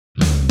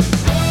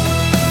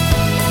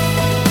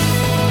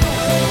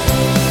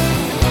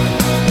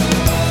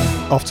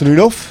Afternoon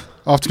off.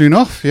 Afternoon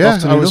off, yeah.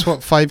 Afternoon I was,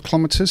 off. 5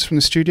 kilometres from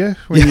the studio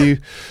when you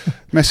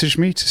messaged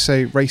me to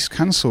say race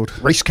cancelled.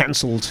 Race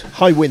cancelled.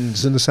 High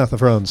winds in the south of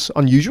France.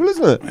 Unusual,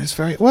 isn't it? It's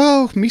very,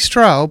 well,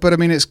 Mistral, but I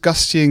mean, it's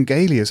gusty and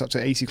gale. It's up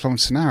to 80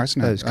 kilometres an hour,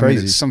 isn't it? That is I mean,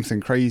 crazy. it's something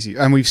crazy.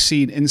 And we've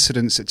seen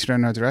incidents at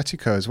Tirreno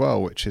Adriatico as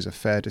well, which is a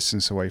fair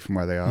distance away from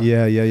where they are.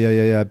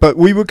 Yeah. But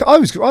I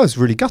was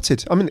really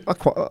gutted. I mean,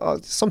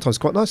 sometimes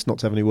quite nice not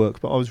to have any work,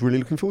 but I was really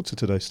looking forward to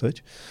today's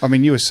stage. I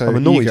mean, you were so I'm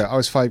annoyed. eager. I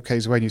was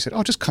 5Ks away and you said,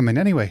 oh, just come in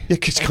anyway. Yeah,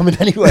 it's coming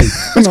anyway.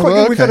 It's quite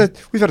good. Okay.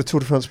 We've had a Tour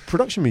de France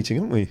production meeting,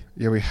 haven't we?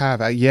 Yeah, we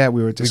have. We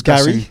were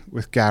discussing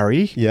with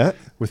Gary, Yeah.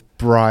 with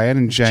Brian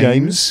and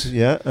James.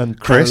 Yeah, and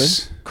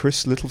Chris. Caroline.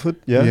 Chris Littleford.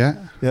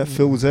 Yeah.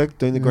 Phil was there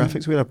doing the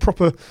graphics. We had a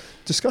proper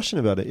discussion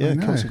about it. Yeah, I it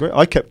know. comes great.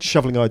 I kept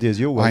shoveling ideas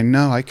your way. I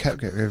know, I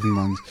kept getting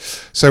one.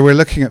 So we're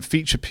looking at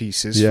feature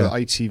pieces Yeah. for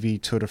the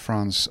ITV Tour de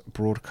France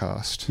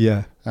broadcast.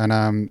 Yeah.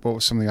 And what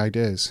were some of the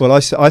ideas? Well, I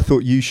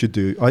thought you should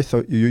do an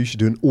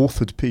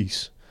authored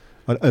piece,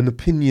 an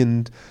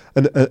opinion,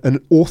 an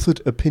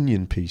authored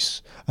opinion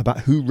piece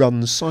about who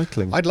runs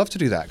cycling. I'd love to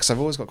do that because I've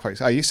always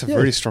got I used to have Yeah.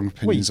 really strong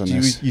opinions on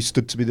this. You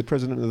stood to be the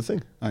president of the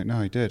thing.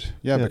 I did.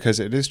 Yeah, Yeah. because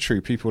it is true.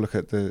 People look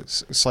at the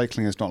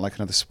cycling as not like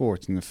another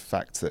sport, and the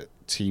fact that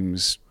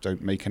teams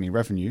don't make any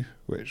revenue,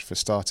 which for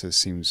starters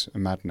seems a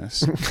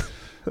madness,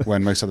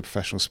 when most other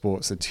professional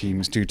sports, the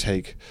teams do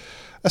take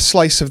a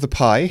slice of the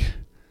pie.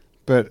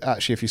 But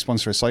actually, if you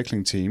sponsor a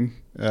cycling team,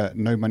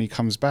 no money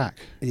comes back.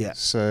 Yeah.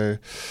 So,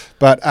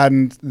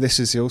 and this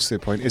is also the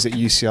point, is it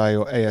UCI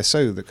or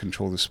ASO that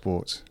control the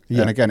sport?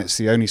 Yeah. And again, it's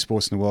the only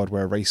sport in the world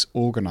where a race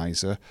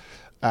organizer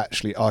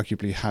actually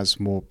arguably has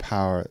more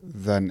power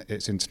than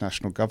its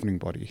international governing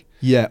body.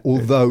 Yeah,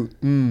 although,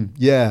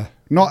 yeah.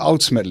 Not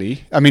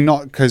ultimately. I mean,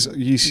 not because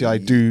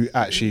UCI do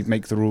actually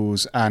make the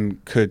rules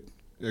and could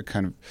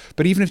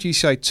but even if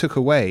UCI took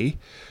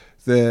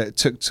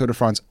Tour de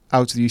France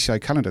out of the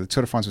UCI calendar, the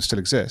Tour de France would still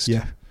exist.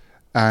 Yeah.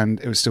 And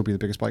it would still be the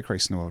biggest bike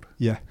race in the world.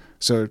 Yeah.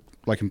 So,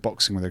 like in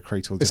boxing, where they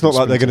create all the It's not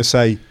like they're going to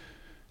sprinters. say,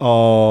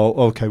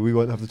 oh, okay, we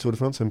won't have the Tour de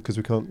France then because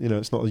we can't,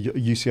 it's not a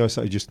UCI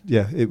site.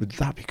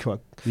 That'd be quite,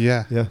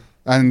 Yeah. yeah.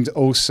 And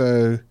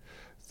also,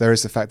 there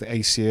is the fact that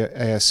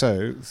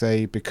ASO,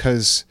 they,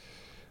 because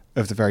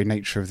of the very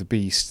nature of the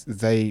beast,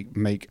 they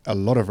make a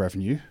lot of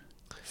revenue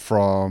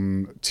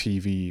from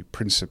TV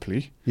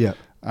principally. Yeah.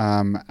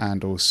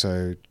 And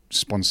also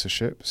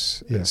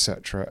sponsorships, Yeah.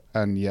 etc.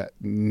 And yet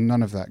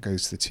none of that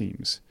goes to the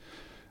teams.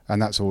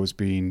 And that's always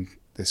been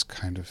this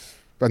kind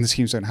of... And the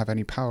teams don't have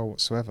any power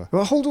whatsoever.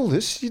 Well, hold all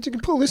this. You can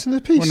pull this in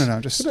the piece. Well,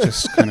 no, just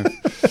kind of...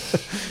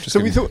 Just So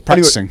we thought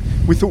practicing.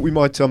 we thought we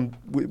might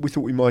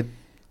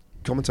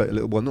commentate a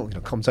little. Well, not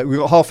commentate. We've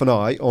got half an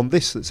eye on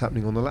this that's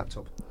happening on the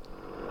laptop.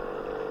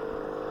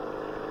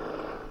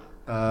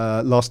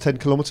 Last 10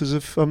 kilometres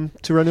of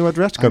Tirreno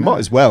Adriatico. Might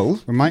as well.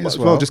 We might as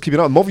well. Just keep it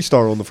up.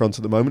 Movistar on the front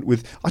at the moment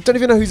with... I don't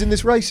even know who's in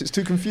this race. It's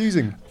too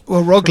confusing.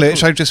 Well,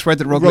 Roglic, I just read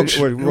that Roglic...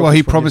 Roglic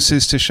he from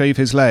promises to shave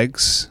his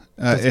legs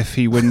if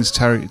he wins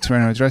Tirreno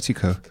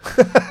Adriatico.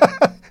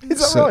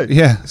 Is that right?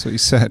 Yeah, that's what he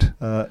said.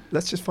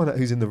 Let's just find out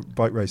who's in the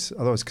bike race.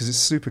 Otherwise, because it's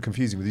super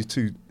confusing with these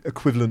two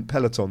equivalent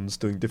pelotons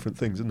doing different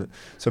things, isn't it?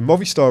 So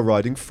Movistar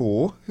riding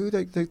for... Who are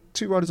they? They're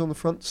two riders on the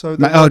front. So He's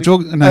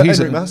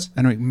Enric Mas.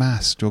 Enric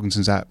Mas.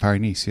 Jorgensen's at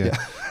Paris-Nice, yeah.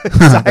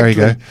 Exactly. There you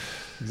go.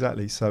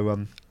 Exactly.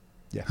 So,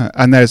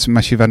 And there's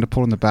Mathieu van der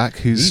Poel in the back,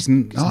 who's he's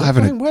not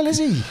having going well, is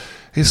he?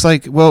 It's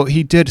like, well,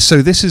 he did.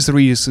 So this is the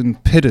reason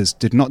Pidders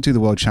did not do the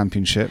World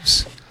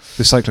Championships,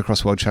 the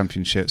Cyclocross World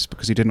Championships,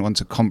 because he didn't want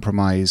to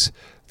compromise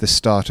the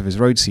start of his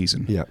road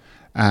season. Yeah.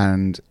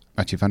 And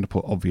Mathieu van der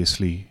Poel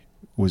obviously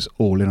was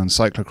all in on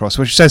cyclocross,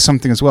 which says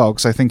something as well,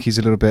 because I think he's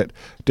a little bit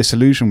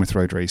disillusioned with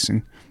road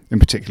racing, in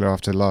particular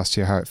after last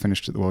year, how it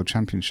finished at the World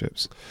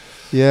Championships.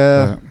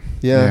 Yeah.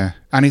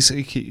 And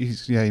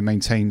he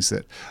maintains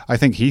that. I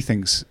think he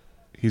thinks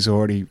he's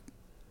already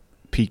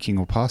peaking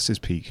or past his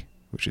peak,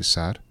 which is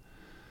sad.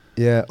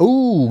 Yeah.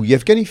 Oh,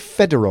 Yevgeny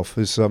Fedorov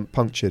has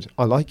punctured.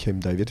 I like him,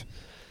 David.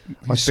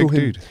 I saw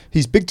him. Dude.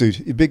 He's big dude.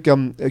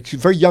 He's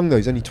very young though.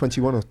 He's only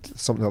 21 or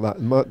something like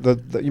that.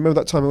 You remember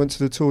that time I went to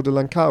the Tour de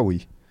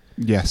Langkawi?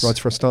 Yes. Rides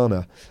for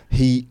Astana.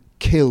 He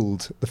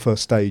killed the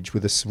first stage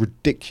with this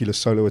ridiculous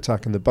solo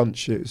attack, and the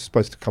bunch, it was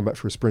supposed to come back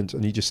for a sprint,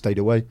 and he just stayed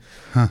away.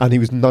 Huh. And he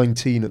was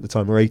 19 at the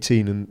time, or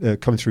 18, and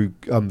coming through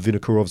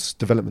Vinokurov's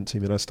development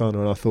team in Astana,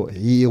 and I thought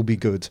he'll be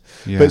good.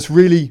 Yeah. But it's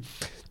really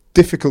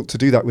difficult to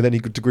do that with any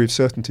good degree of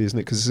certainty, isn't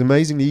it? Because it's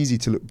amazingly easy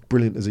to look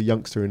brilliant as a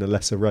youngster in a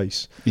lesser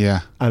race. Yeah.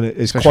 And it's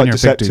Especially quite when you're a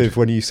big deceptive dude.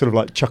 when you sort of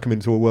like chuck them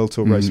into a World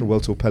Tour race or a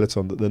World Tour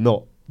peloton that they're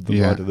not the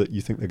Yeah. rider that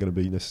you think they're going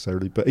to be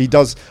necessarily. But I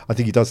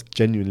think he does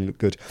genuinely look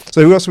good.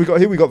 So who else have we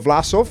got here? We've got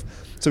Vlasov.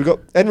 So we've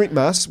got Enric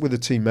Mas with a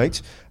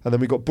teammate, and then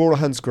we've got Bora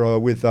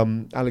Hansgrohe with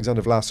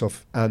Alexander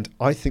Vlasov, and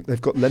I think they've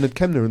got Leonard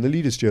Kemner in the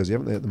leader's jersey,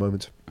 haven't they, at the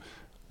moment?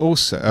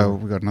 Also,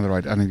 we've got another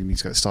rider. I think he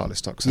needs to get the start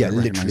list up. Yeah,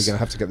 literally going to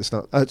have to get the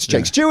start. It's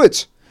Jake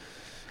Stewart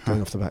going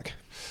off the back.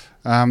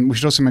 We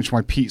should also mention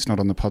why Pete's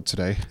not on the pod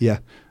today. Yeah.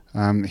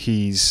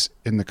 He's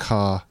in the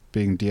car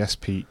being DS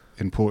Pete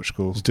in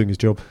Portugal He's doing his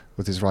job.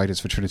 with his riders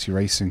for Trinity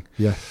Racing,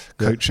 Yeah.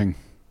 coaching,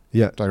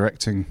 Yeah.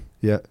 directing,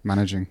 Yeah.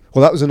 managing.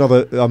 Well, that was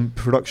another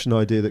production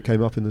idea that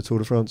came up in the Tour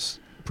de France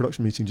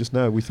production meeting just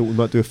now. We thought we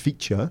might do a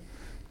feature.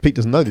 Pete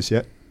doesn't know this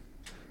yet.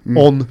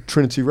 On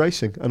Trinity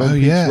Racing and on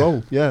Pete's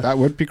role. Yeah. That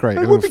would be great.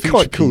 It would be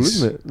quite cool,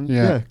 isn't it?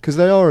 Yeah. Because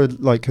they are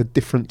like a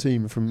different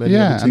team from many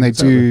other teams. And they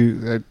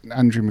do.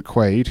 Andrew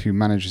McQuaid, who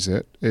manages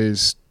it,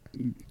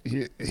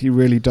 he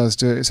really does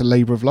do it. It's a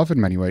labour of love in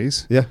many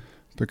ways. Yeah.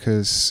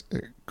 Because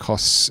it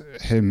costs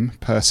him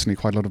personally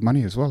quite a lot of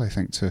money as well, I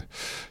think, to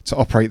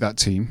operate that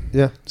team.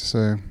 Yeah.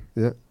 So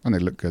yeah, and they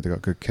look good. They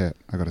got good kit,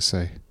 I got to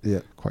say.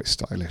 Yeah. Quite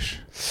stylish.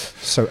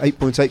 So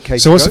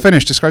 8.8k. So what's the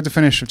finish? Describe the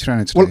finish of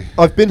Tirreno today.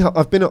 Well,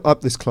 I've been up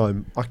this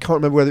climb. I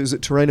can't remember whether it was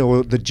at Tirreno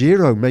or the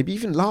Giro, maybe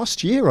even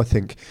last year. I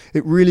think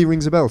it really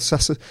rings a bell.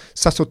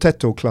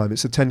 Sassotetto climb.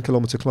 It's a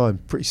 10-kilometer climb,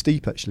 pretty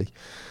steep actually.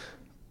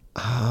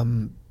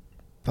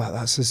 But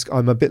that's just,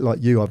 I'm a bit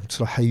like you. I'm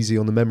sort of hazy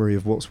on the memory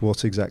of what's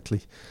what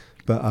exactly.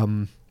 But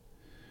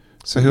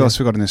so who else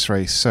we got in this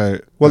race? So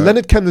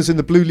Leonard Kemner's in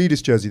the blue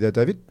leaders jersey there,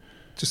 David.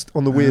 Just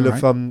on the wheel of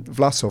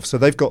Vlasov. So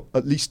they've got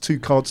at least 2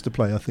 cards to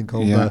play, I think,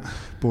 on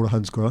Bora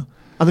Hansgrohe.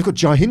 And they've got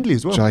Jai Hindley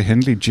as well. Jai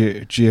Hindley,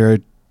 Giro.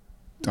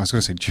 I was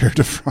going to say Giro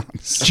de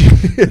France.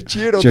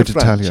 Giro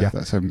d'Italia. Yeah.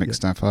 That's how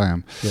mixed up I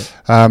am. Yeah.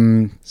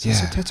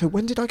 Sassotetto.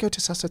 When did I go to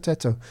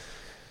Sassotetto?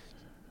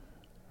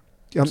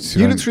 You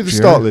look through the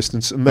start list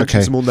and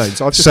mention some more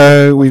names.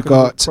 We've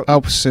got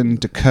Alpecin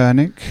de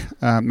Koenig,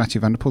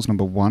 Mathieu van der Poel's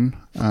number 1,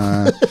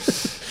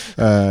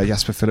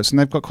 Jasper Philipsen.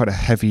 They've got quite a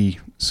heavy,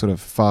 sort of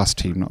fast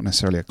team, not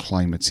necessarily a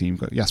climber team.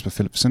 Got Jasper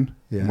Philipsen,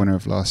 winner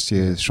of last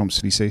year's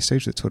Champs-Élysées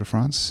stage at the Tour de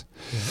France.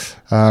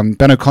 Yeah.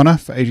 Ben O'Connor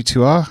for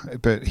 82R,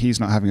 but he's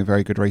not having a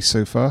very good race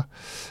so far.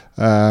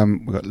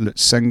 We've got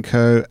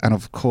Lutsenko and,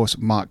 of course,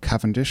 Mark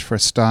Cavendish for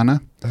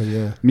Astana. Oh,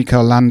 yeah.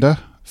 Mikael Landa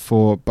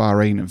for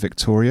Bahrain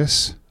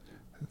Victorious.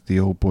 The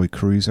old boy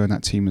Caruso in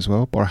that team as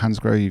well. Bora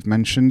Hansgrohe, you've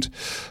mentioned.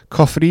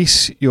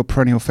 Cofidis, your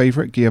perennial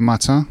favourite, Guillaume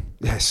Martin.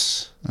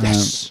 Yes.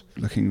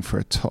 Looking for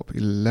a top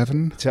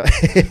 11.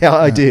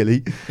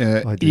 Ideally.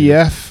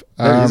 EF.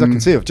 There he is, I can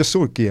see. I've just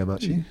saw Guillaume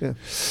actually. Yeah.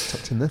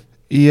 Tucked in there.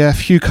 EF,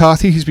 Hugh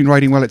Carthy, who's been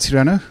riding well at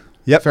Tirreno.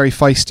 Yep. Very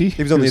feisty.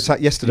 He was on the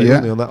attack yesterday,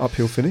 wasn't he, on that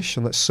uphill finish,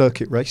 on that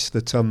circuit race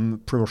that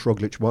Primož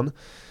Roglic won.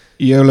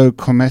 Iolo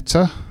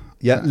Cometa.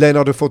 Yeah.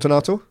 Leonardo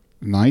Fortunato.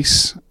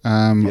 Nice.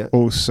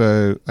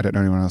 Also, I don't know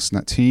anyone else in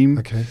that team.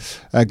 Okay.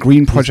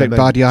 Green Project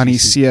Bardiani,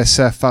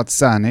 CSF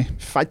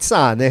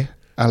Fazzane.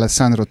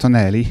 Alessandro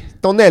Tonelli.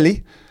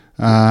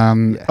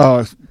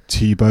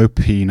 Thibaut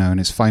Pinot in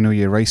his final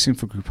year racing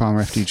for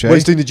Groupama FDJ. Well,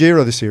 he's doing the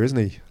Giro this year, isn't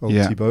he?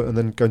 Thibaut, and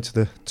then going to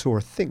the Tour,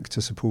 I think,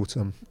 to support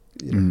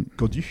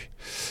Gaudu.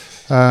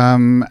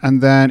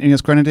 And then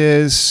Ineos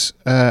Grenadiers,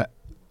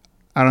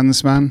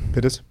 Arensman.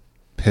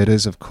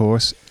 Pidders, of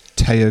course.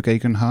 Teo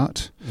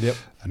Gegenhardt. Yep.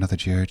 Another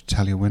Giro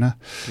d'Italia winner.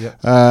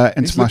 Yeah.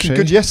 He's looking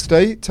good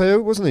yesterday, Teo,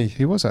 wasn't he?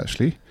 He was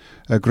actually.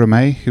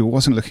 Grumet, who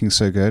wasn't looking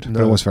so good,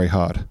 but it was very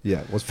hard. Yeah,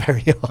 it was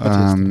very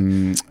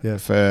hard.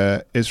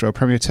 For Israel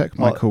Premier Tech,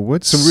 Michael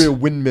Woods. Some real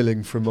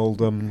windmilling from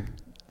old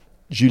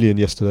Julien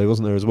yesterday,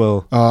 wasn't there as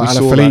well? We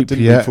saw that,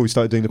 didn't we, before we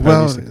started doing the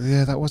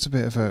ponies. That was a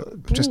bit of a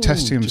just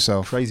testing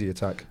himself. Crazy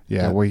attack.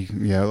 It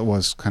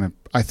was kind of,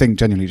 I think,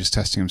 genuinely just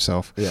testing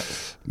himself. Yeah.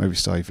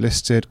 Movistar you've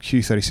listed,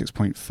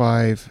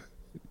 Q36.5,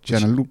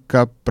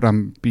 Gianluca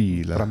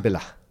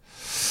Brambilla.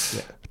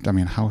 Yeah.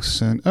 Damien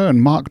Howson.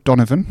 And Mark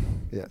Donovan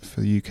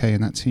for the UK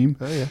in that team.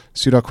 Oh, yeah.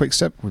 Soudal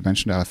Quickstep, we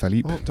mentioned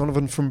Alaphilippe. Oh,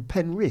 Donovan from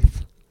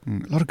Penrith.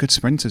 A lot of good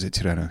sprinters at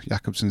Tirreno.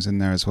 Jakobsen's in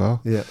there as well.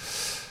 Yeah.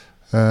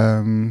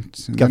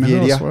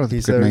 Gaviria. What are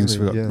the good names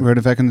we've got?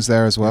 Rodewegen's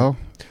there as well.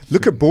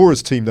 Look at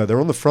Bora's team, though. They're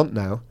on the front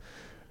now.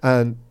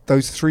 And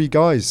those 3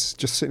 guys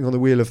just sitting on the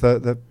wheel of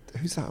the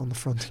who's that on the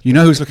front? You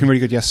know who's looking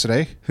really good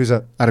yesterday? Who's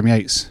that? Adam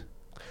Yates.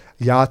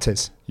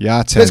 Yates.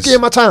 There's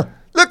Guillaume Martin.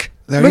 Look.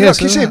 There he is.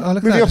 You see him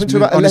moving up into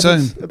about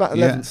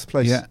 11th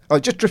place. Yeah. Oh,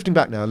 just drifting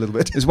back now a little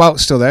bit. Is Wout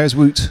still there? Is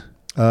Wout?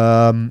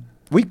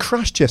 We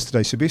crashed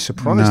yesterday, so it'd be a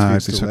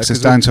surprise. It's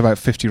down to about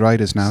 50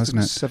 riders now, isn't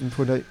it?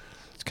 7.8.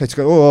 Okay, to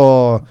go.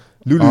 Oh,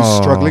 Lulu's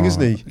struggling,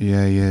 isn't he?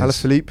 Yeah, he is.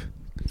 Alaphilippe.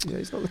 Yeah,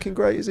 he's not looking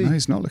great, is he? No,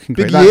 he's not looking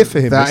great. Big year for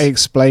him. That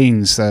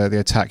explains the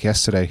attack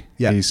yesterday.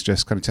 Yeah. He's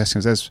just kind of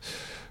testing us.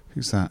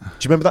 Who's that? Do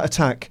you remember that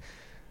attack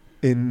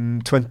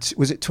in 20...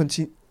 Was it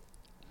 2020?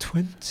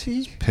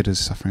 Pitter's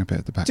suffering a bit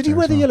at the back. Did he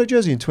wear the yellow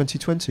jersey in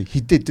 2020?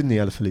 He did, didn't he,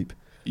 Alaphilippe?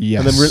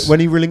 Yes. And then when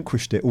he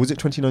relinquished it, or was it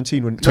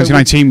 2019?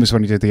 2019 was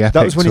when he did the Epic.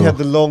 That was when tour. he had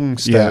the long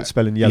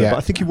spell in yellow. But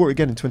I think he wore it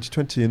again in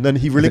 2020, and then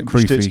he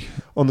relinquished it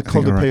on the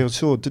Col de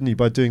Peyresourde, didn't he,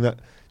 by doing that?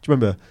 Do you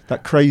remember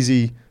that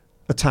crazy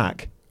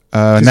attack?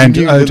 And then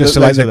just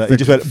like he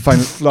just went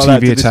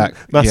TV attack,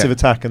 massive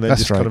attack, and then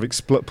just kind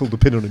of pulled the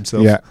pin on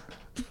himself.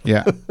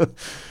 Yeah.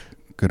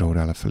 Good old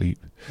Alaphilippe.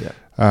 Yeah.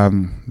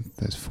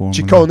 There's 4.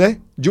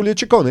 Giulio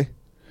Ciccone.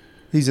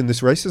 He's in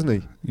this race, isn't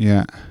he?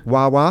 Yeah.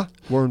 Warren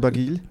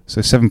Barguil.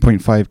 So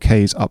 7.5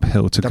 Ks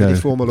uphill to go.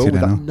 Formula with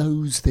that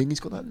nose thing. He's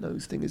got that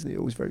nose thing, isn't he?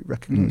 Always very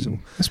recognisable.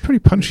 It's pretty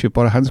punchy at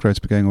Bora Hansgrohe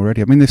to be going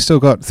already. I mean, they've still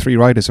got 3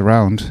 riders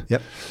around.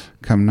 Yep.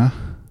 Kemner.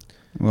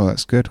 Well,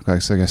 that's good. Okay,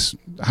 so I guess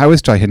how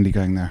is Jai Hindley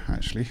going there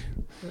actually?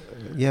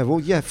 Yeah, well,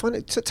 yeah. Find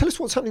it. Tell us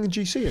what's happening in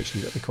GC.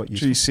 Actually, that'd be quite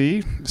useful.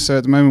 GC. So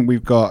at the moment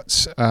we've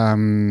got.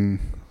 Hang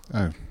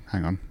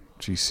on.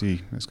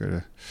 GC. Let's go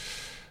to.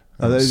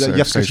 You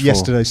have to go to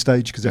yesterday's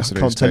stage because I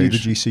can't tell you the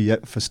stage. GC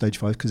yet for stage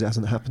 5 because it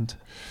hasn't happened.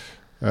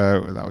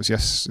 That was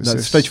yes. No,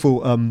 stage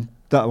 4.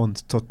 That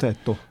one's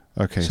Totetto.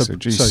 Okay, so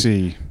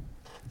GC.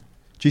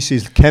 GC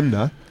is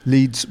Kemna,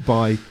 leads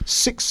by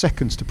 6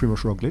 seconds to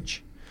Primož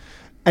Roglic,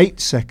 8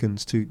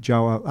 seconds to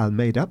Joao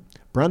Almeida.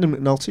 Brandon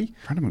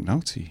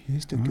McNulty.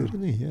 He's doing good,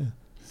 isn't he? Yeah.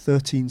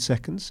 13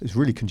 seconds. It's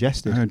really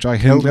congested. Jai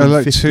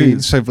Hindley. 15.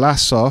 So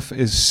Vlasov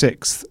is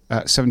 6th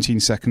at 17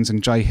 seconds,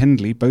 and Jai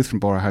Hindley, both from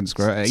Bora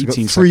Hansgrohe, at 18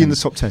 seconds. 3 in the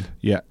top 10.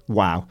 Yeah.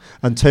 Wow.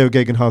 And Theo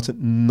Gegenhardt at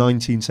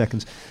 19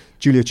 seconds.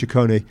 Giulio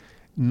Ciccone,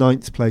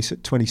 9th place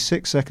at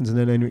 26 seconds, and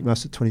then Enric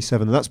Mas at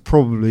 27. And that's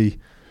probably...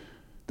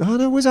 Oh,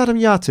 no, where's Adam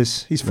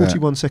Yates? He's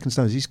 41 seconds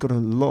down. He's got a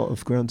lot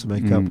of ground to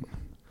make up.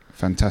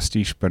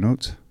 Fantastic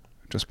Bernot,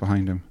 just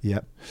behind him. Yeah.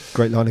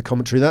 Great line of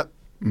commentary, that.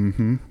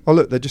 Mm-hmm. Oh,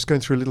 look, they're just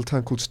going through a little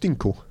town called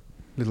Stinko.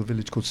 Little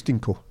village called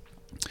Stinko.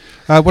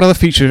 What other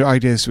feature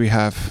ideas do we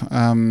have?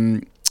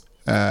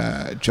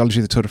 Geology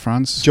of the Tour de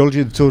France.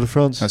 Geology of the Tour de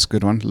France. That's a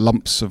good one.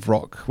 Lumps of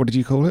rock. What did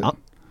you call it?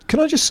 Can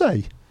I just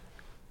say,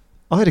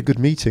 I had a good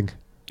meeting.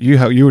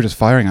 You were just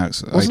firing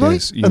out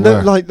ideas. And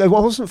I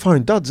wasn't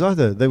firing duds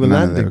either. They were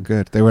landing. They were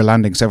good. They were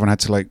landing, so everyone had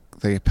to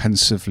they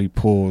pensively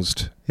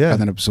paused and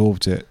then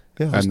absorbed it.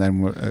 Yeah, and then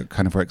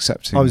were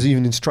accepting. I was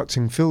even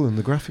instructing Phil and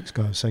the graphics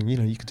guy, saying,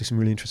 you could do some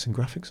really interesting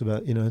graphics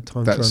about,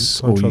 time That's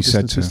trial all you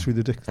distances said through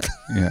the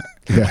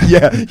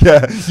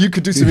Yeah. You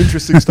could do some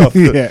interesting stuff.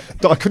 Yeah.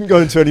 I couldn't go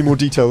into any more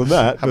detail than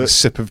that. Have a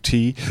sip of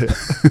tea.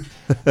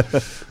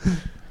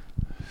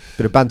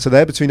 Bit of banter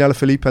there between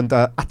Alaphilippe and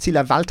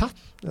Attila Valter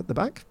at the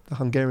back, the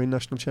Hungarian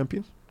national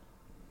champion.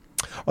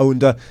 Oh,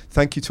 and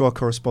thank you to our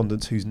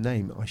correspondent, whose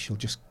name I shall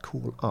just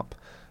call up,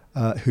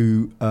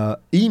 who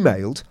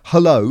emailed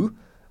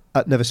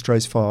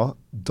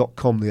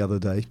hello@neverstraysfar.com the other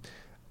day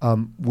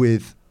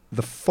with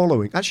the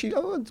following. Actually,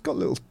 I've got a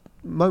little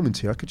moment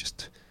here. I could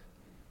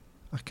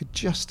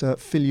just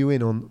fill you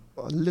in on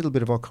a little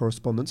bit of our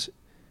correspondence.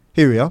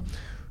 Here we are.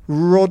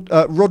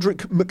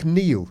 Roderick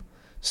McNeil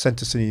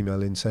sent us an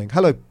email in saying,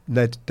 "Hello,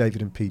 Ned,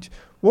 David and Pete.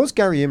 Was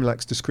Gary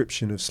Imlach's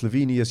description of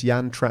Slovenia's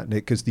Jan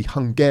Tratnik as the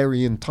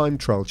Hungarian time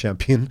trial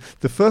champion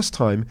the first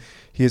time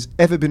he has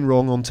ever been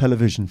wrong on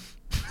television?"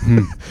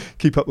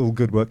 Keep up all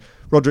good work.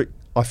 Roderick,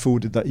 I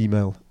forwarded that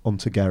email on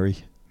to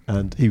Gary,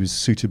 and he was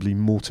suitably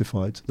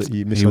mortified that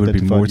he misidentified. He would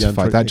be mortified.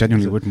 Jan that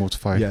genuinely would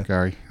mortify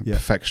Gary. Yeah.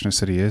 Perfectionist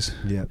that he is.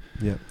 Yeah.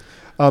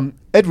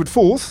 Edward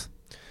Forth.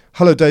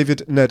 Hello,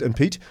 David, Ned and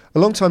Pete. A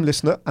long-time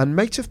listener and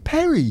mate of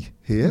Perry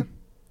here.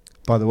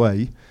 By the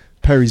way,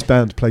 Perry's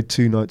band played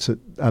 2 nights at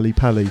Ali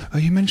Pali. Oh,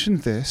 you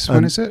mentioned this.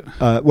 When is it?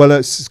 Well,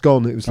 it's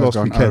gone. It was last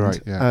weekend. Oh, right,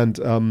 yeah.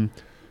 And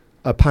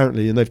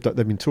apparently, and they've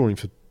been touring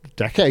for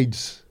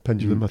decades,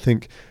 Pendulum, I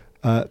think.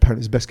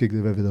 Apparently it's the best gig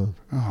they've ever done.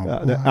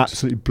 And it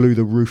absolutely blew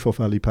the roof off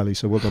Ali Pali,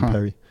 so well done,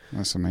 Perry.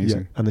 That's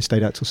amazing. Yeah, and they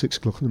stayed out till 6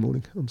 o'clock in the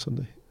morning on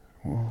Sunday.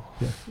 Whoa.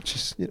 Yeah, which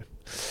is,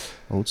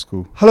 old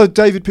school. Hello,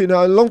 David Pete,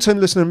 a long-term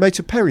listener and mate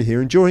of Perry here,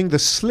 enjoying the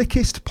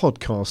slickest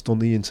podcast on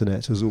the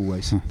internet, as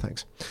always.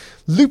 Thanks.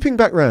 Looping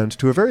back round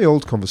to a very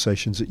old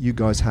conversations that you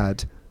guys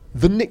had,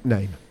 the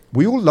nickname.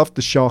 We all loved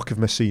the Shark of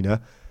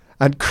Messina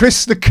and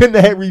Chris the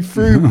Canary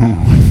Froome.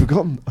 I'd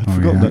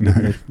forgotten that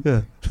nickname.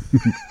 Yeah.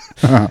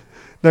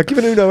 Now,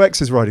 given Uno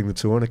X is riding the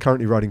Tour and are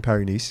currently riding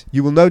Paris-Nice,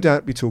 you will no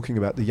doubt be talking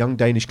about the young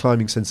Danish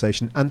climbing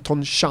sensation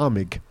Anton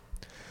Scharmig.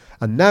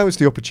 And now is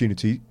the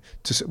opportunity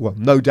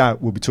no doubt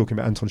we'll be talking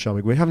about Anton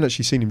Scharmig. We haven't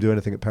actually seen him do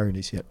anything at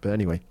Paris-Nice yet, but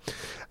anyway.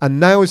 And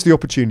now is the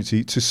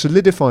opportunity to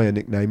solidify a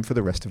nickname for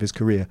the rest of his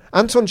career.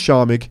 Anton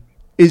Scharmig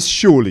is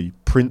surely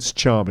Prince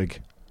Charmig,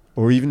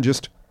 or even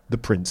just the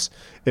Prince.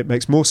 It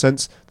makes more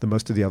sense than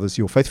most of the others.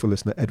 Your faithful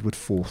listener, Edward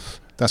Forth.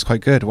 That's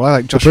quite good. Well, I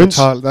like Joshua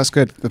Tarl. That's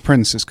good. The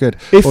Prince is good.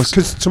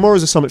 Because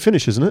tomorrow's a summit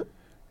finish, isn't it?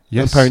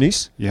 Yes.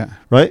 Paris-Nice. Yeah.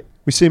 Right?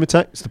 We see him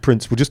attack. It's the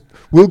Prince.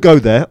 We'll go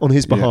there on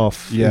his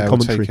behalf. Yeah, in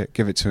commentary. We'll take it.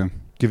 Give it to him.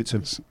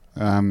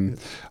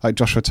 Like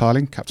Joshua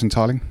Tarling, Captain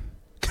Tarling.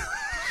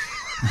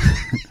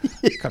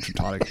 Captain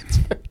Tarling.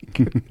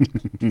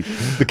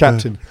 The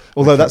captain.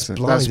 Although that's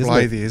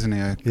Blythe, isn't he?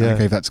 I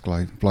gave that to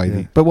Blythe.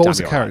 Yeah. But what was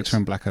the character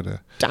in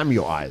Blackadder? Damn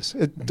your eyes.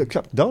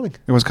 Captain Darling.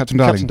 It was Captain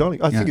Darling. Captain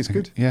Darling. I think it's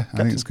good. Yeah, I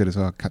think it's good as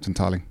well. Captain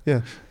Tarling.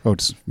 Yeah. Oh,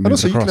 just and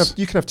also,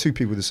 you can have 2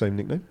 people with the same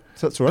nickname.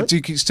 So that's all right. But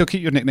do you still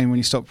keep your nickname when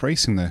you stop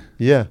racing, though?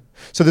 Yeah.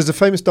 So there's a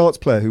famous darts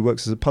player who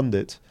works as a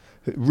pundit.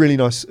 Really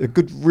nice,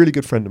 really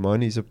good friend of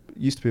mine. He's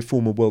used to be a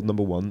former world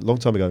number 1 long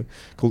time ago,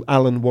 called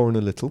Alan Warren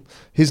Little.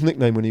 His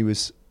nickname when he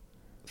was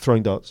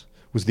throwing darts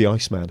was the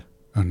Iceman.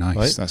 Oh, nice.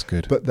 Right? That's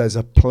good. But there's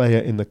a player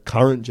in the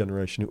current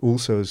generation who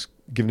also has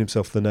given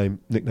himself the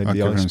nickname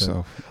the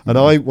Iceman. And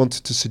I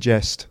wanted to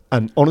suggest,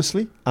 and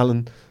honestly,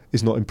 Alan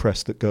is not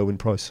impressed that Gerwyn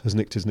Price has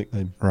nicked his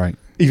nickname. Right.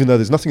 Even though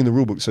there's nothing in the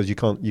rulebook that says you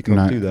can't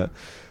do that.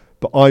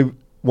 But I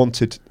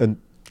wanted,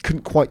 and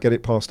couldn't quite get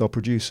it past our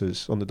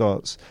producers on the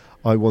darts.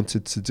 I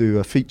wanted to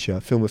do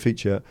film a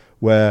feature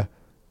where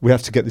we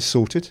have to get this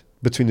sorted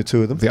between the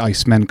two of them. The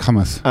Icemen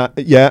cometh.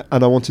 Yeah,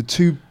 and I wanted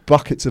 2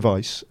 buckets of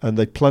ice, and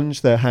they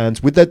plunge their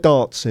hands with their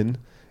darts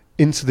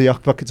into the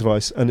buckets of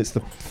ice, and it's the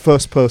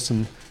first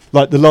person,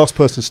 like the last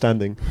person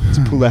standing,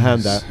 to pull their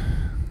hand out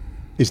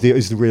is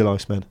the real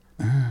Iceman.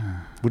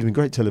 Would have been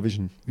great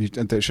television.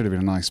 There should have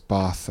been a nice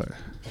bath, though.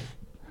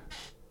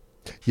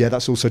 Yeah,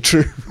 that's also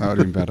true. That would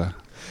have been better.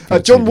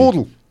 John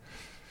Wardle.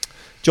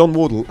 John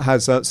Wardle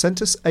has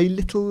sent us a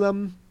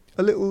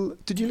little.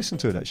 Did you listen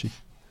to it actually?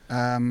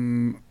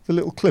 The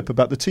little clip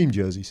about the team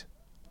jerseys.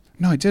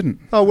 No, I didn't.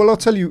 Oh well, I'll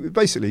tell you.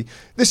 Basically,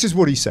 this is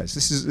what he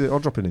says. I'll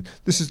drop it in.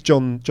 This is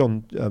John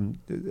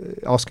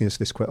asking us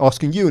this question,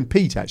 asking you and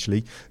Pete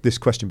actually this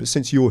question. But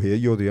since you're here,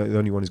 you're the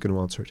only one who's going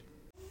to answer it.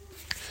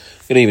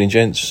 Good evening,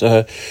 gents.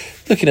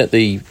 Looking at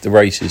the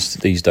races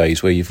these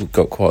days, where you've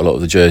got quite a lot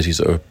of the jerseys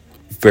that are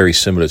very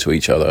similar to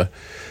each other,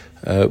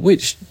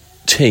 which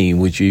team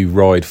would you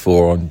ride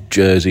for on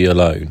jersey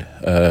alone,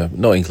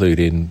 not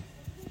including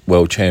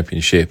World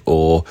Championship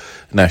or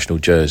national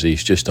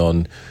jerseys, just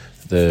on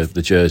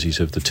the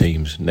jerseys of the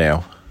teams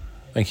now?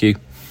 Thank you.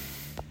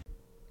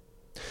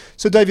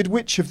 So, David,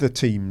 which of the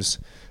teams,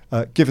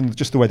 given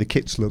just the way the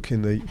kits look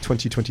in the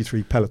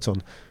 2023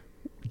 peloton,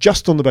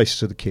 just on the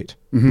basis of the kit,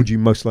 would you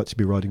most like to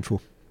be riding for?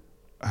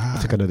 I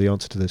think I know the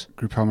answer to this.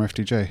 Groupama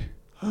FDJ.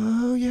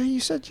 Oh, yeah, you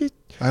said you...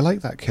 I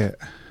like that kit.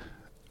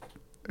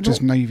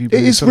 Just navy blue.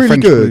 It is sort of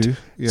really French good. blue.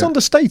 It's Yeah.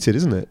 understated,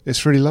 isn't it?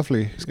 It's really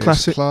lovely. It's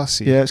classic.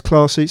 Classy. Yeah, it's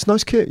classy. It's a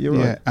nice kit, you're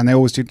right. And they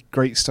always do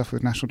great stuff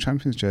with national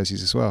champions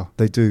jerseys as well.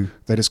 They do.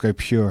 They just go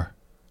pure.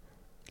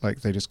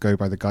 Like, they just go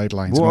by the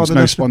guidelines. What are There's the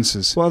no national-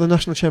 sponsors. What other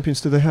national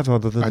champions do they have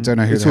other than... I don't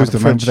know who it's they always have the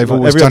at the moment, French. but they've Like,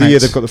 always every other done year it.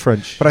 they've got the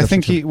French. But I national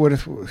think champion. he would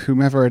have,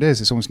 whomever it is,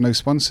 it's almost no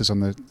sponsors on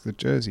the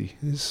jersey.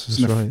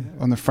 That's On the- right.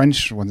 On the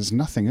French one, there's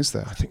nothing, is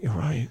there? I think you're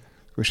right.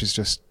 Which is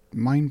just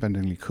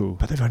mind-bendingly cool.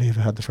 But they've only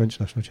ever had the French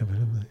national champion,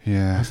 haven't they?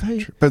 Yeah. Have they?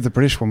 True. But the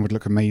British one would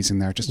look amazing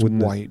there, just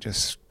Wouldn't it? white,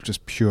 just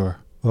pure.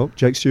 Well,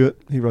 Jake Stewart,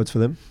 he rides for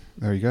them.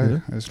 There you go. Yeah.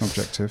 There's an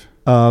objective.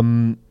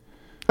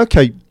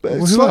 Okay, Well,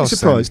 who slightly else then?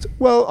 surprised.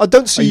 Well, I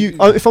don't see Are you...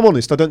 you- if I'm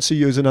honest, I don't see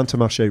you as an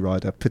Intermarché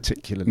rider,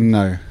 particularly.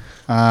 No.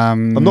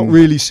 I'm not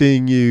really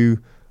seeing you...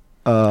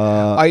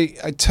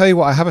 I tell you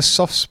what, I have a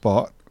soft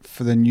spot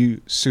for the new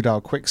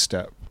Soudal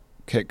Quickstep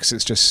kit because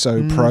it's just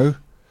so pro.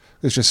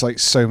 There's just like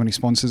so many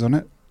sponsors on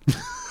it.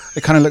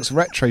 It kind of looks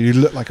retro. You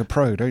look like a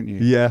pro, don't you?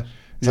 Yeah.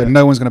 It's like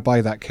no one's going to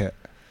buy that kit.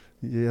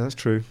 Yeah, that's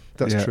true.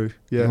 That's Yeah. true.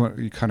 Yeah.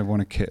 You kind of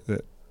want a kit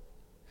that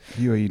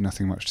UAE,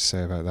 nothing much to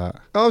say about that.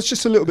 I was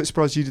just a little bit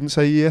surprised you didn't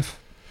say EF.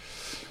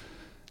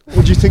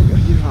 What do you think?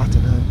 I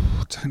don't know.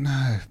 I don't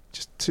know.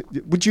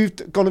 Would you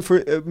have gone for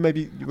it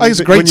maybe... I think it's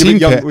a great team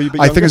kit.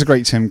 I think it's a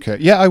great team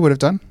kit. Yeah, I would have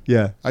done.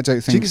 Yeah. I don't Do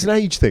you think... think it's an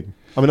age thing?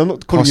 I mean, I'm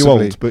not calling Possibly.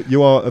 you old, but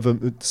you are of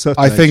a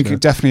certain I age think now.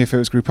 definitely if it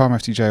was Groupama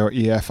FTJ or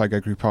EF, I go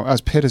Groupama.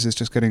 As Pitters is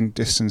just getting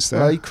distance there.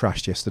 Well, he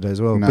crashed yesterday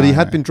as well. No. But he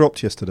had been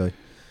dropped yesterday.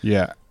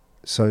 Yeah.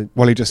 So,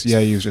 Well, he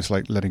was just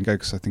like letting go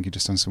because I think he'd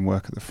just done some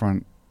work at the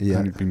front yeah.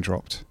 and he'd been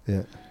dropped.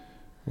 Yeah.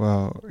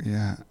 Well,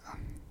 yeah.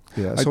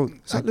 Yeah. I- So,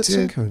 I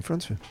Litsenko in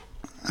front of him.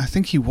 I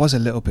think he was a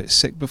little bit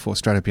sick before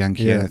Strada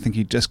Bianchi. Yeah. And I think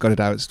he just got it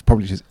out. It's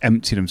probably just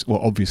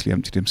obviously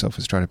emptied himself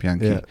at Strada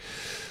Bianchi. Yeah.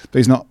 But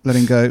he's not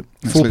letting go.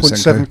 That's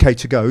 4.7k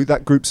to go.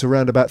 That group's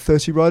around about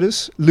 30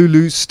 riders.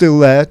 Lulu's still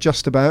there,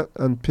 just about,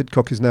 and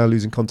Pidcock is now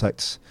losing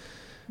contacts.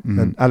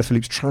 Lutsenko. And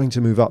Alaphilippe's trying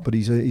to move up, but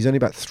he's only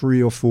about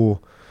 3 or 4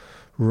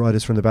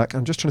 riders from the back.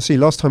 I'm just trying to see.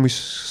 Last time we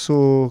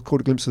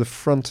caught a glimpse of the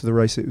front of the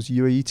race, it was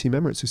UAE Team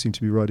Emirates who seemed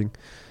to be riding.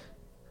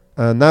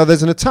 And now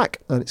there's an attack,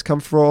 and it's come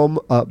from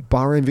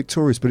Bahrain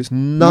Victorious, but it's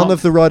none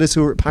of the riders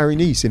who are at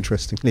Paris-Nice,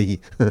 interestingly.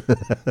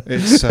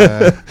 It's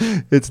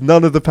It's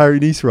none of the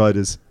Paris-Nice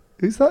riders.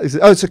 Who's that?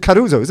 It's a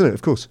Caruso, isn't it?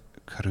 Of course.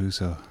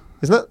 Caruso.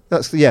 Isn't that?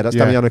 That's Yeah.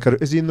 Damiano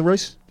Caruso. Is he in the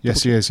race?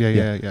 Yes, he is. Yeah.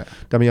 Yeah.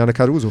 Damiano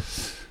Caruso.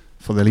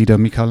 For the leader,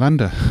 Mikael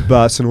Landa.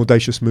 But it's an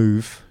audacious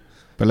move.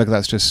 But look,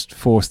 that's just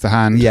forced the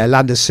hand. Yeah,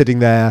 Landa's sitting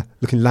there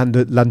looking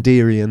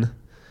Landerian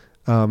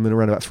in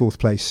around about 4th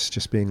place,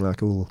 just being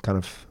like all kind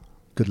of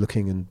good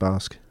looking and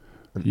Basque.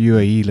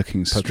 UAE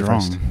looking Poker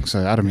strong. faced.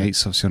 So Adam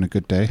Yates obviously on a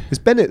good day. Is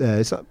Bennett there?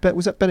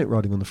 Was that Bennett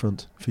riding on the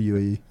front for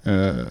UAE?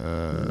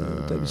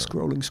 David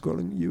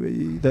scrolling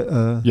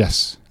UAE.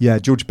 Yes. Yeah,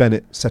 George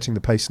Bennett setting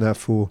the pace now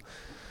for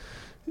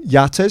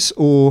Yates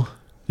or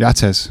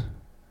Yates.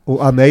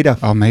 Almeida.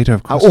 Almeida,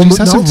 of course. Or Jeez,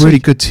 that's a McNulty. really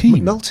good team.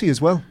 McNulty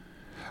as well.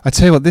 I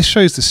tell you what, this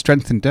shows the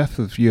strength and depth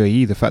of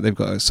UAE, the fact they've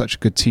got such a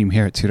good team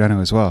here at Tirreno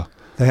as well.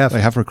 They have.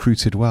 They have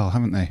recruited well,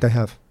 haven't they? They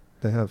have.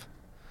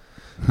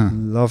 Huh.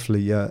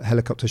 Lovely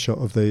helicopter shot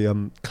of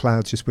the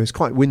clouds just where it's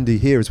quite windy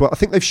here as well. I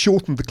think they've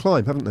shortened the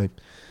climb, haven't they?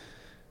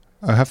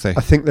 Oh, have they?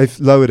 I think they've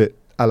lowered it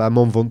a la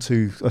Mont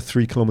Ventoux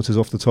 3 kilometres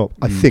off the top.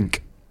 I Mm.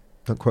 think.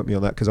 Don't quote me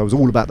on that because I was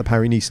all about the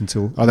Paris-Nice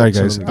until... Oh, there he not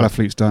so goes. long ago.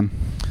 Alaphilippe's done.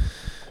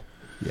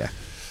 Yeah.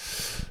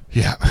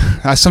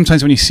 Yeah.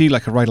 Sometimes when you see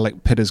like a rider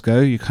like Pitters go,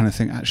 you kind of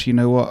think, actually, you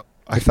know what?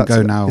 I If can that's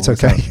go it, now. it's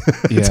okay.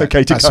 without- It's Yeah,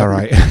 okay to that's go. all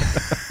right.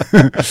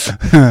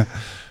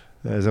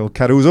 There's old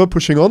Caruso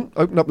pushing on,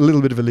 open up a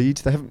little bit of a lead.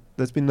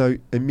 There's been no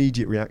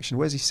immediate reaction.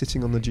 Where's he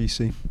sitting on the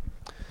GC?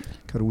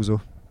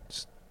 Caruso.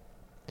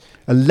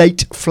 A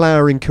late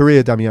flowering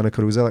career, Damiano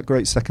Caruso. That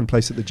great second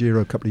place at the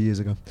Giro a couple of years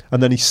ago.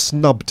 And then he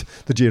snubbed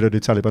the Giro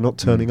d'Italia by not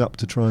turning up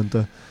to try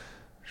and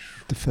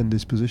defend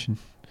his position.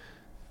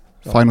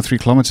 Final 3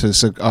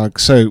 kilometres.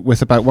 So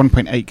with about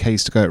 1.8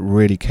 Ks to go, it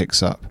really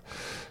kicks up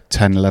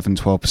 10, 11,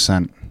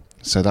 12%.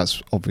 So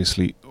that's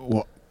obviously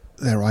what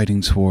they're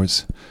riding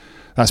towards.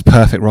 That's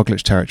perfect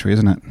Roglic territory,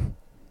 isn't it?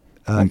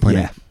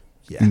 1.8.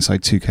 Yeah.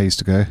 Inside 2 Ks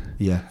to go.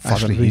 Yeah.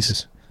 Actually,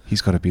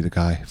 he's got to be the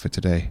guy for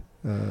today.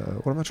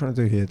 What am I trying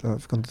to do here?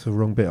 I've gone to the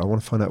wrong bit. I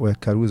want to find out where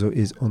Caruso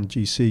is on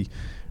GC.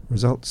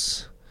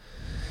 Results.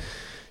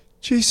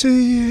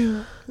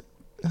 GC.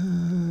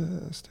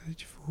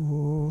 Stage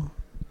 4.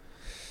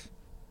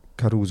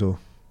 Caruso.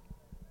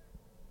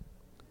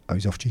 Oh,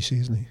 he's off GC,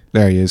 isn't he?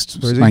 There he is.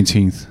 Where is he?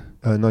 19th.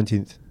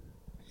 19th.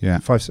 Yeah.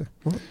 5 seconds.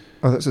 What?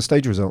 Oh, that's a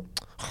stage result.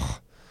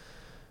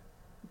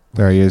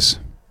 There he is.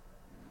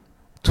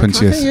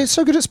 20th. I think he's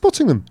so good at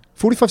spotting them.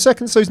 45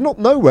 seconds, so he's not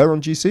nowhere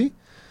on GC.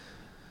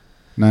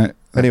 No. That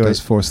Anyway. does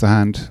force the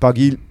hand.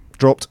 Barguil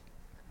dropped.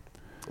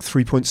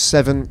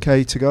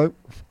 3.7k to go.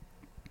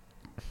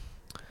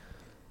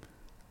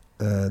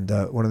 And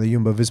one of the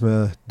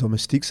Jumbo-Visma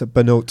domestiques,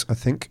 Benoit, I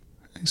think.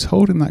 He's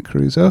holding that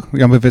Caruso.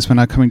 Jumbo-Visma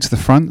now coming to the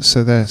front,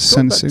 so they're He's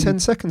got about sensing. 10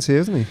 seconds here,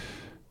 hasn't he?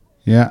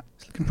 Yeah.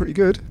 He's looking pretty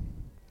good.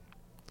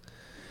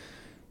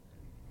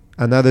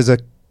 And now there's a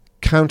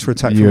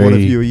counter-attack from one of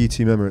UAE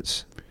Team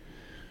Emirates.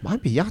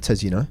 Might be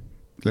Yates, you know.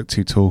 Look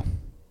too tall.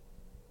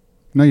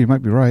 No, you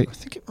might be right. I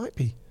think it might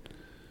be.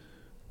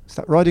 It's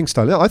that riding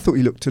style. Yeah, I thought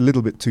he looked a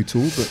little bit too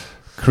tall, but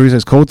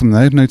Caruso's called them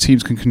though. No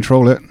teams can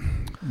control it.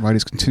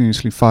 Riders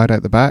continuously fired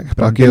out the back.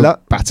 Barguil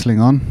battling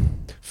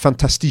on.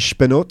 Fantastique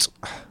Benoit.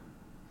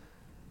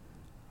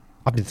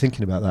 I've been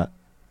thinking about that.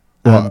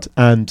 What?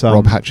 And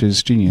Rob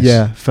Hatch's genius.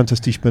 Yeah,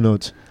 Fantastique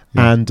Benoit.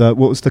 Yeah. And what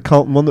was the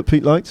Carlton one that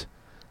Pete liked?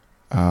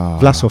 Ah.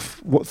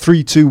 Vlasov. What?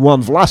 3, 2,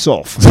 1.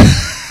 Vlasov.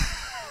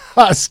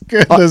 That's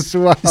good as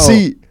well.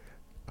 See,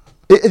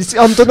 it's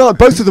undeniable.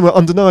 Both of them are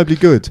undeniably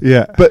good.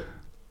 Yeah. But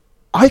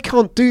I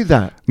can't do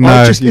that.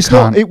 No, you it's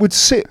can't. Not. It would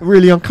sit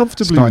really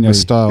uncomfortably. It's not in with your me.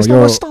 style. It's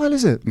not my style,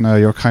 is it? No,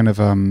 you're kind of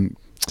I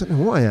don't know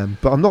what I am,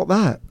 but I'm not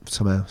that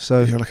somehow.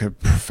 So you're like a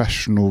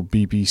professional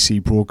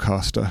BBC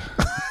broadcaster.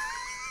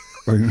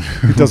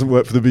 it doesn't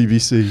work for the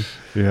BBC.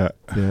 Yeah.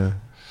 Yeah,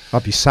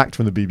 I'd be sacked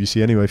from the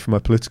BBC anyway for my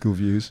political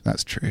views.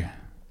 That's true.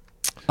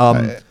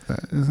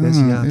 There's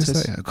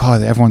Yates.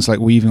 God, everyone's like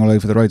weaving all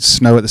over the road.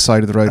 Snow at the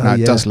side of the road. Oh, Now it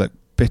yeah. does look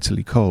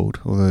bitterly cold,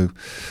 although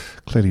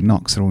clearly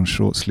not, 'cause they're all in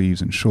short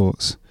sleeves and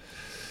shorts.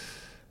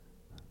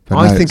 But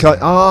I no, think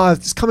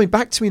it's coming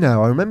back to me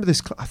now. I remember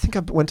this. I think I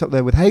went up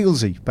there with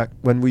Halesey back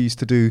when we used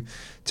to do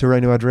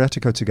Tirreno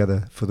Adriatico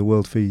together for the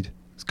World Feed.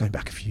 It's going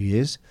back a few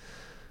years.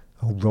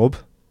 Oh, Rob,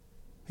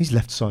 he's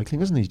left cycling,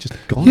 hasn't he? Just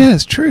gone. Yeah,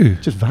 it's true.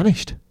 Just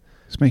vanished.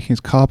 He's making his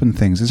carbon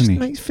things, isn't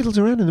he? He fiddles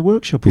around in the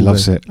workshop. He all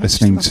loves day. it, He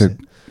just listening loves to it.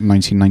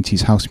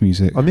 1990s house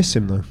music. I miss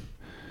him though.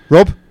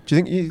 Rob, do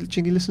you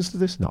think he listens to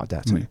this? No, I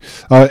doubt it.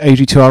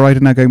 AG2R rider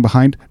now going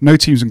behind. No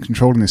teams in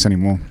controlling this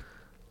anymore.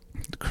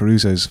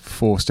 Caruso's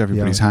forced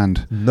everybody's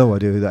hand. No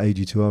idea who that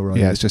AG2R rider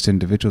Yeah, is. it's just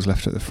individuals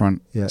left at the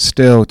front. Yeah.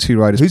 Still 2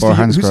 riders. Who's the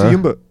Hansgrohe.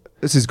 Jumbo?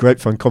 This is great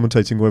fun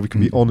commentating where we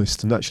can be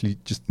honest and actually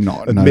just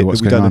Not admit know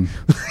what's that we going don't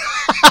on.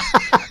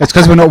 It's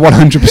because we're not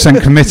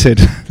 100% committed.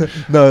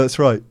 No, that's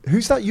right.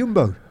 Who's that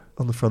Jumbo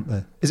on the front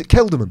there? Is it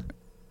Kelderman?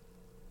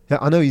 Yeah,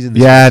 I know he's in the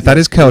Yeah, that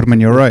is Kelderman,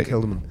 you're right.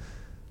 Kelderman.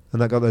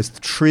 And that got those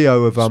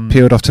trio of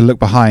Peeled off to look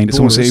behind. It's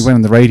almost, Ballers. he went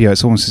on the radio.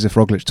 It's almost as if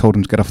Roglic told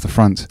him to get off the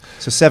front.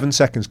 So 7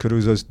 seconds.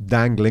 Caruso's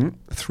dangling.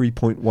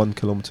 3.1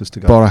 kilometres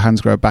to go. Bora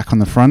Hansgrohe back on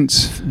the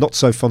front. Not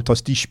so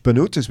Fantastique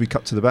Benoit as we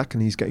cut to the back,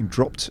 and he's getting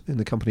dropped in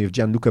the company of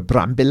Gianluca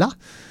Brambilla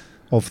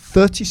of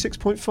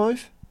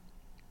 36.5.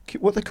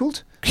 What are they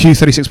called?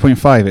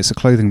 Q36.5. It's a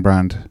clothing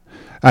brand.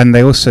 And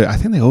they also, I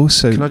think they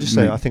also... Can I just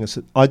say,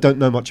 I don't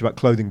know much about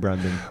clothing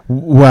branding.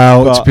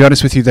 Well, But to be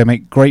honest with you, they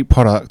make great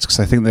products, because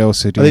I think they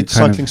also do Are they kind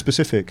cycling of,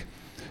 specific?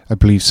 I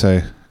believe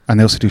so. And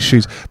they also do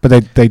shoes.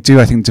 But they do,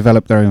 I think,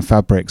 develop their own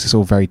fabrics. It's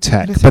all very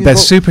tech. Anything But they're involved-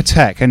 super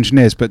tech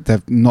engineers, but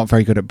they're not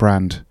very good at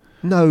brand.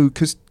 No,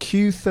 because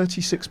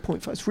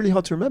Q36.5, it's really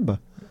hard to remember.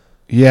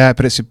 Yeah,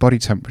 but it's your body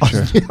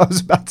temperature. I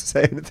was about to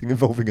say anything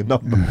involving a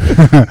number.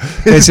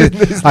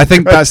 I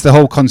think that's the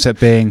whole concept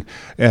being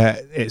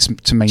it's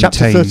to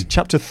maintain.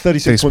 Chapter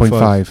 36.5.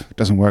 36.5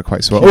 doesn't work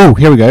quite so well. Oh,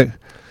 here we go.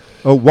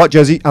 Oh, white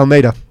jersey,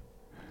 Almeida.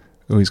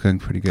 Oh, he's going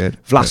pretty good.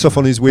 Vlasov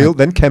on his wheel,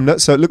 then Kemna.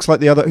 So it looks like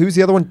the other. Who's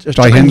the other one?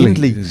 Jai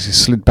Hindley. He's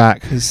slid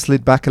back. He's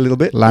slid back a little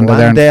bit.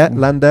 Lander there.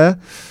 Lander.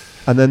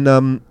 And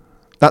then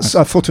that's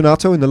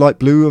Fortunato in the light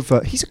blue of.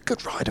 He's a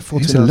good rider,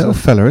 Fortunato. He's a little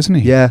fella, isn't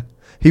he? Yeah.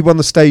 He won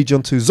the stage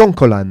onto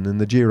Zoncolan in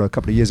the Giro a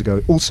couple of years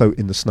ago, also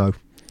in the snow.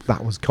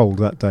 That was cold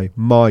that day.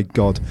 My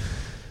God.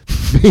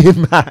 Me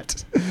and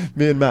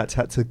Matt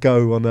had to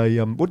go on a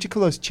what do you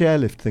call those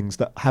chairlift things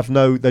that have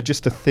they're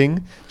just a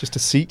thing, just a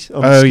seat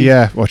on Oh ski?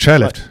 yeah, well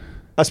chairlift.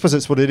 I suppose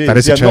that's what it is. That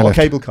is a not a chairlift.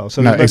 cable car.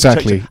 So No, we were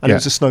exactly, protected, and yeah. it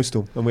was a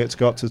snowstorm, and we had to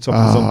go up to the top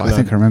of the Zoncolan. I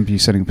think I remember you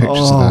sending pictures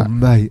oh, of that.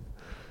 mate.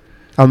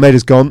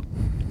 Almeida's gone.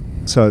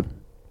 So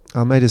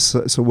Almeida's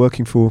sort of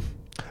working for...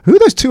 Who are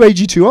those two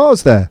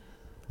AG2Rs there?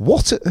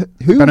 What?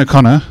 Who? Ben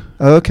O'Connor,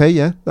 Oh, okay,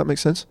 yeah, that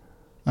makes sense.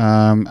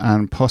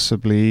 and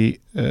possibly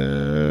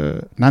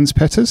Nans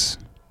Peters.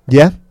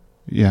 Yeah,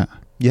 Yeah,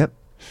 yep.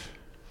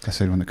 that's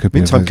the only one that could be.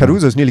 Meantime, of those ones.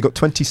 Caruso's nearly got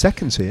 20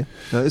 seconds here.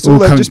 No, it's All all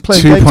they're come just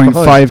playing games behind.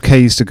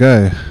 2.5 Ks to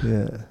go.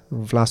 Yeah,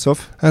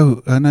 Vlasov.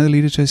 Oh, another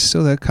leader is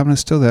still there. Kamena's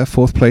still there.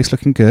 4th place,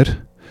 looking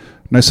good.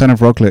 No sign of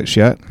Roglic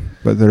yet,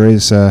 but there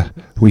is,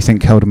 we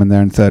think, Kelderman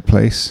there in 3rd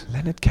place.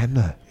 Leonard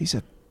Kemner. He's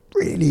a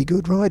really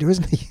good rider,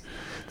 isn't he?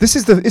 This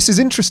is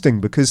interesting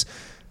because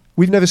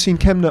we've never seen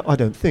Kemner, I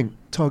don't think,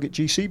 target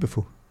GC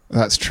before.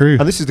 That's true.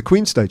 And this is the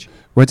Queen stage.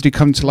 Where did he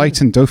come to light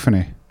in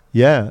Dauphiné?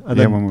 Yeah, and Yeah,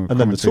 then, when we were and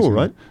then the Tour, commentating.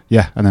 right?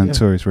 Yeah, and then Yeah. the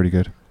Tour is really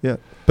good. Yeah.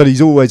 But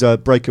he's always a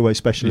breakaway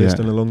specialist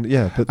Yeah. and along...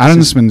 Yeah, but this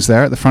is Adamsman's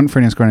there at the front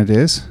for Ineos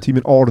Grenadiers. team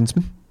in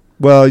Ordensman.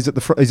 Well, he's at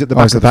the he's at the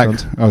back He's of the the back.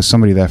 front. Oh,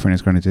 somebody there for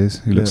Ineos Grenadiers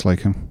who looks Yeah.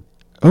 like him.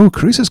 Oh,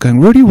 Caruso's going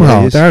really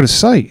well. he is. They're out of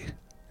sight.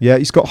 Yeah,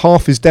 he's got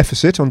half his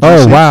deficit on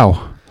GC. Oh,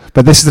 wow.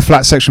 But this is the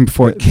flat section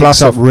before it kicks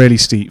Vlasov- up really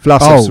steep.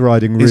 Vlasov's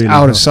riding He's really out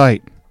hard. of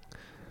sight.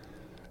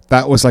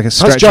 That was like a That's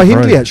stretch Jai of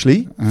Hindley, road.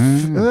 actually.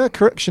 Ah.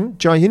 Correction,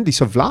 Jai Hindley.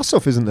 So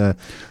Vlasov isn't there.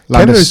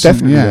 Landa Kemner is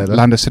definitely yeah, there, though.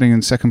 Landa sitting in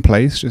 2nd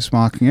place, just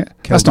marking it.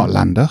 That's not Kelderman.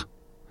 Landa.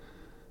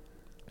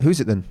 Who's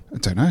it then? I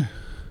don't know.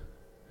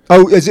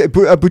 Oh, is it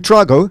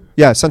Butrago?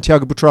 Yeah,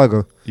 Santiago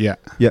Butrago. Yeah.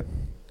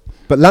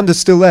 But Landa's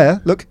still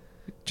there. Look,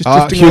 just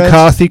drifting Hugh around.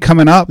 Carthy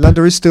coming up.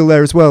 Landa is still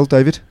there as well,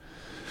 David.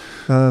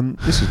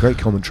 This is great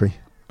commentary.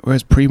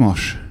 Where's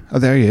Primoz? Oh,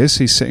 there he is.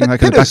 He's sitting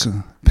Look, like at the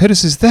back.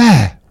 Pitters is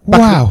there.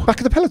 Wow. Back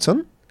of the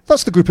peloton.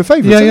 That's the group of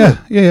favourites. Yeah, isn't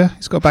yeah.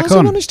 He's got it? back How's he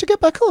on. managed to get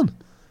back on?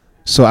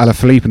 So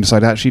Alaphilippe and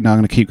decided, actually, no, I'm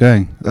going to keep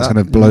going. That's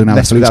going to blow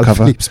Mess with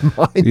Alaphilippe's cover.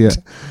 Alaphilippe's mind. Yeah.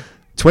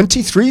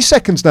 23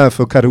 seconds now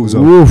for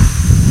Caruso.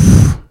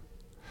 Oof.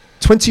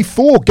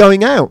 24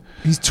 going out.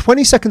 He's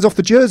 20 seconds off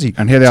the jersey.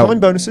 And here they are.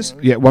 Time bonuses.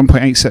 Yeah,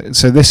 1.8 seconds.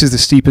 So this is the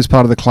steepest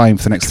part of the climb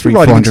for the next Could be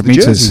riding 400 into the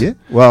metres. jersey here.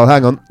 Well,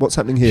 hang on. What's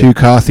happening here? Hugh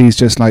Carthy's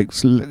just like,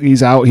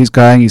 he's out, he's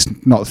going, he's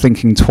not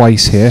thinking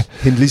twice here.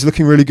 Hindley's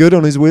looking really good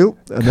on his wheel.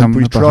 And Kemner then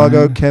Butrago,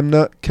 behind.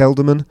 Kemner,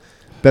 Kelderman,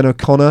 Ben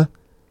O'Connor.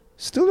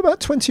 Still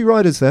about 20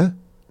 riders there.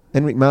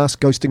 Enric Mas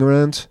ghosting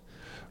around.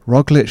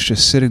 Roglic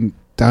just sitting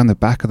down the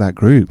back of that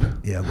group.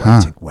 Yeah,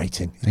 Huh.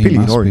 waiting. He Billy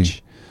must be.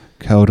 Norwich.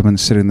 Kelderman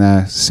sitting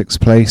there,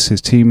 6th place,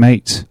 his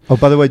teammate. Oh,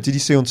 by the way, did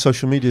you see on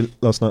social media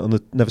last night on the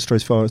Never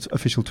Strays Far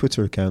official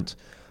Twitter account?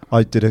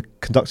 I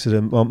conducted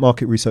a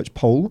market research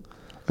poll.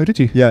 Oh, did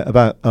you? Yeah,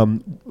 about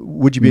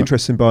would you be No.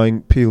 interested in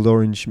buying peeled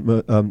orange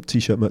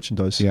t-shirt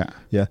merchandise?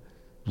 Yeah.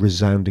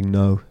 Resounding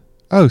no.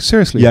 Oh,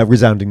 seriously? Yeah,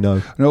 resounding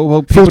no. No,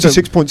 well, people don't,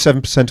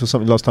 46.7% or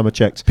something last time I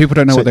checked. people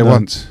don't know what said they no.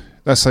 want.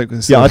 That's like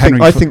it's Yeah, the I think-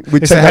 Henry I Fo- think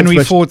we'd it's take the that Henry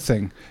information- Ford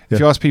thing. Yeah. If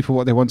you ask people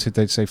what they wanted,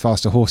 they'd say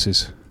faster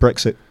horses.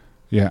 Brexit.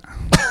 Yeah.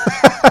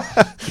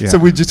 Yeah. So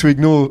we just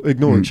ignore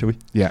it, shall we?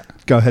 Yeah.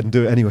 Go ahead and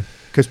do it anyway.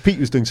 Because Pete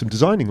was doing some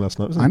designing last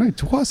night, wasn't I he?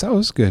 know. That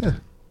was good.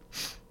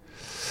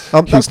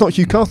 Yeah. That's not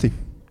Hugh Carthy.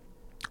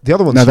 The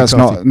other one's No, Hugh that's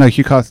Carthy. not. No,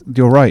 Hugh Carthy.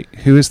 You're right.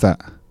 Who is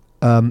that?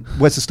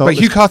 Where's the start? But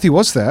Hugh Carthy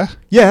was there.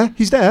 Yeah,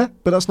 he's there,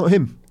 but that's not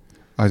him.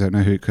 I don't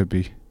know who it could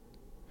be.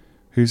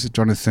 Who's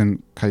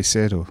Jonathan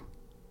Caicedo?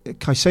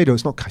 Caicedo,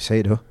 it's not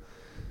Caicedo.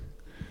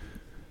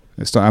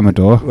 It's not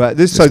Amador. Right,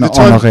 It's not the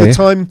Honoré.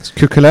 time. It's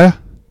Kukela.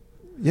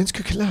 Jens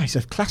Kukela, he's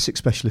a classic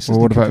specialist. Or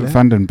isn't what he, about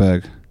Kukela?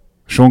 Vandenberg?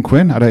 Sean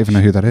Quinn? I don't even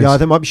know who that is. Yeah,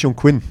 that might be Sean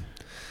Quinn.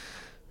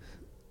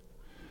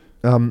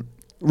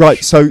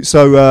 Right, so 20.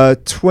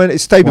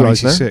 It's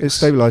stabilised now. 186. It's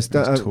stabilised.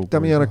 That's tall boy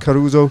Damiano as well.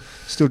 Caruso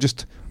still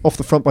just off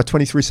the front by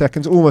 23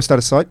 seconds, almost out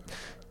of sight.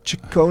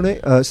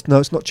 Ciccone. No,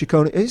 it's not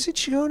Ciccone. Is it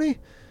Ciccone?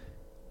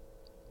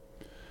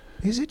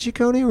 Is it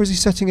Ciccone, or is he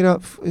setting it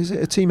up? Is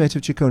it a teammate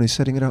of Ciccone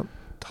setting it up?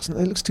 Doesn't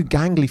it looks too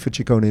gangly for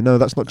Ciccone? No,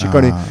 that's not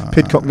Ciccone.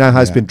 Pidcock now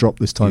has yeah. been dropped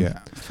this time. Yeah,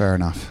 fair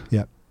enough.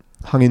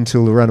 Hung in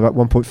till around about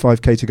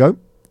 1.5k to go.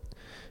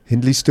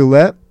 Hindley's still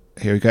there.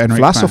 Here we go. Enric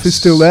Vlasov Mas. is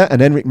still there,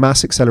 and Enric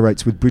Mas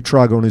accelerates with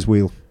Butrago on his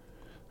wheel.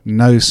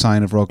 No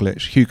sign of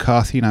Roglic. Hugh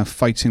Carthy now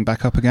fighting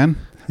back up again,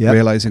 Yep.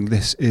 realising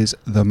this is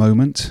the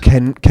moment.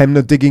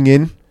 Kemner digging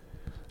in.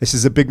 This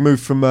is a big move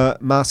from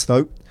Mas,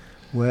 though.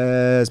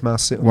 Where's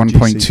Mas sit on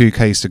GC? 1.2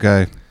 Ks to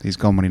go. He's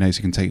gone when he knows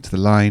he can take it to the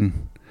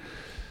line.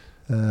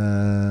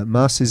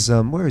 Mas is,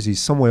 where is he?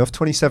 Some way off.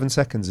 27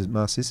 seconds is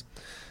Mas is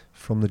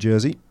from the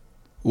jersey.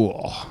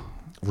 Whoa.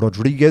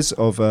 Rodriguez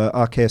of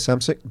Arkea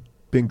Samsic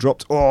being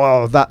dropped.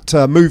 Oh, that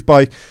move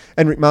by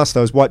Enric Mas, though,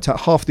 has wiped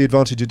out half the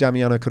advantage of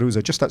Damiano Caruso,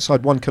 just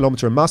outside 1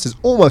 kilometre, and Mas is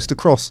almost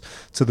across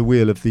to the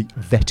wheel of the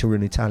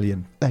veteran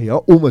Italian. They are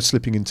almost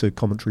slipping into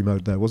commentary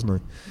mode there,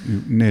 wasn't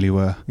You nearly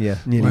were. they? Yeah,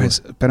 nearly. Whereas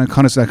Ben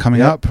O'Connor's there coming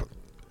Yep. up,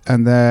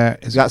 and there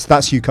is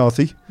That's Hugh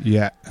Carthy.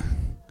 yeah,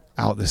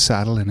 out the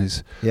saddle in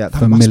his Yeah, that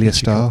familiar must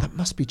be style. That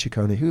must be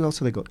Ciccone. Who else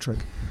have they got? Trek.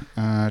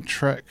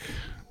 Trek.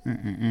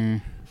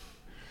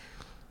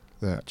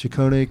 There.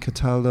 Ciccone,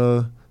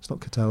 Cataldo. It's not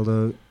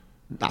Cataldo.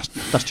 That's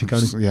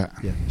Ciccone. Yeah.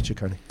 Yeah, it's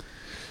Ciccone.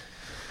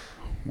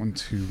 1,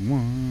 2,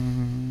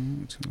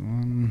 1, 2,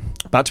 1.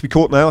 About to be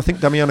caught now, I think,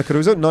 Damiano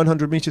Caruso.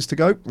 900 metres to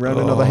go. Round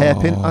another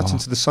hairpin. Out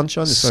into the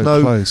sunshine. The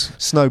So close.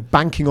 snow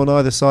banking on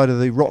either side of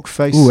the rock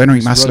face. Ooh,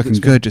 Enric Mas looking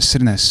good, just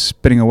sitting there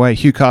spinning away.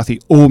 Hugh Carthy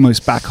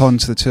almost back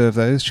onto the two of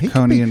those,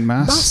 Ciccone and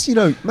Mas.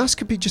 Mas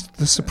could be just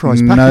the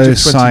surprise package No of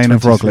sign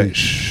of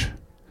 2023.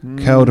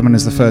 Roglic. Kelderman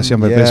is the first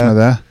Jumbo Visma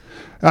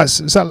there. Is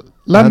that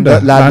Landa.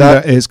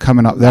 Landa is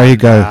coming up. There you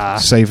go,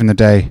 saving the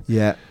day.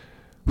 Yeah.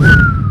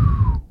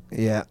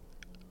 Yeah.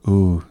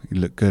 Ooh,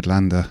 you look good,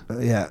 Landa.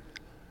 Yeah.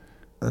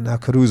 And now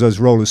Caruso's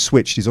role has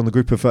switched. He's on the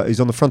group of. He's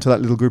on the front of that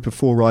little group of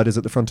 4 riders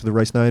at the front of the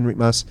race now. Enric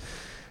Mas,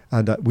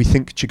 and we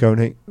think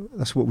Ciccone.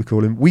 That's what we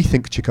call him. We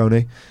think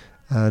Ciccone,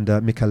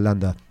 and Mikel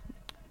Landa.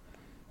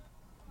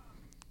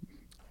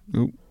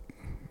 Ooh.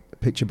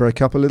 Picture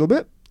break up a little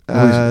bit.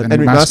 And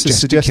Enric Mas is Mas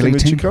suggesting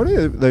with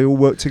gesticulating. Ciccone. They all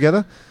work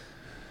together.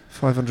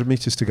 500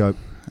 metres to go.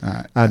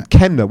 And Uh,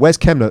 Kemna, where's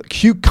Kemna?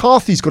 Hugh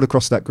Carthy's got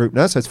across that group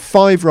now, so it's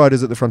 5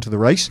 riders at the front of the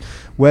race.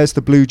 Where's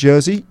the blue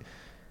jersey?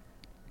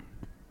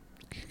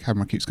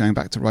 camera keeps going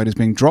back to riders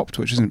being dropped,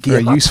 which isn't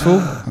very useful.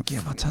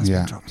 Guillotin's Yeah.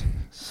 been dropped.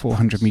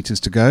 400 metres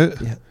to go.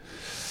 Yeah.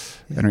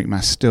 Enric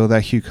Mas still there.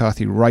 Hugh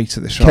Carthy right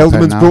at the sharp end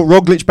Kelderman's now. brought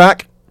Roglic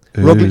back.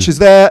 Roglic is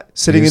there,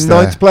 sitting He's in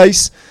 9th there.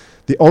 place.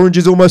 The orange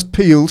is almost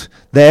peeled.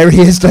 There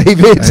he is,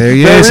 David. There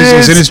he is.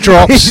 He's in his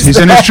drops. He's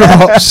in his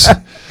drops.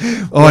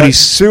 Oh, and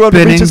he's 200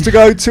 spinning. metres to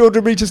go.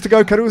 200 metres to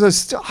go.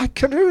 Caruso's done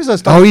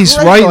Oh, he's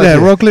great right there.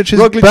 idea. Roglic is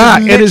Roglic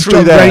back in his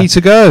literally drop, there. ready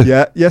to go.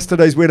 Yeah,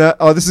 yesterday's winner.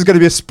 Oh, this is going to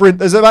be a sprint.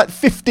 There's about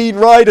 15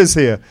 riders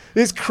here.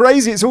 It's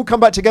crazy. It's all come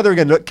back together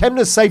again. Look,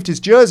 Kemna's saved his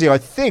jersey, I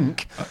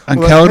think. And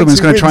Well, Kelderman's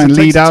going to try and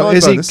lead out.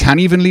 Is he? bonus. Can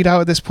he even lead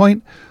out at this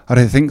point? I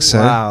don't think so.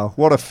 Wow,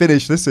 what a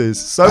finish this is.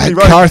 So many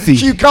riders. Carthy.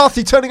 Hugh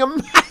Carthy turning a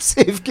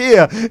massive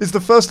gear is the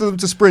first of them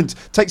to sprint.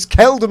 Takes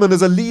Kelderman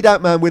as a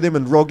lead-out man with him,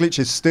 and Roglic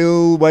is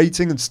still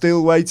waiting and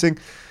still waiting.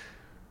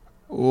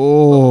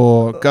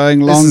 Oh, going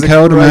This long, is a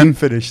Kelderman. great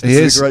finish. This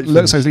He is a great looks like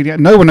finish. he's leading out.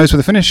 No one knows where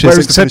the finish Where is.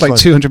 is It the said finish like line?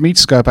 200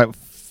 metres ago, about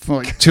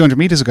 200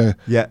 metres ago.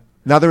 Yeah.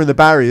 Now they're in the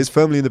barriers,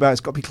 firmly in the barriers.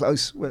 Got to be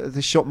close.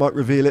 This shot might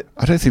reveal it.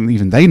 I don't think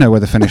even they know where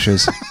the finish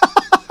is.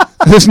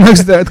 There's no,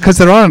 because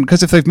there aren't.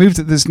 Because if they've moved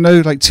it, there's no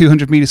like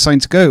 200 metre sign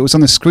to go. It was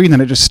on the screen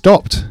and it just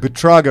stopped.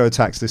 Butrago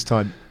attacks this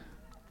time.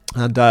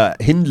 And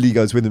Hindley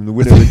goes with him, the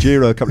winner of the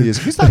Giro a couple of years.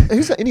 Who's that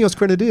Ineos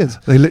Grenadiers?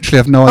 They literally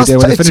have no idea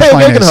where the It's finish Theo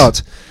line is.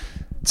 Gegenhardt.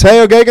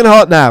 Theo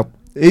Gegenhardt now.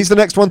 He's the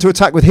next one to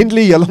attack with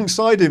Hindley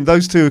alongside him.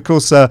 Those two, of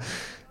course, fought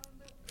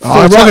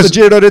out Roglic- the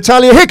Giro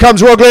d'Italia. Here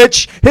comes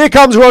Roglic. Here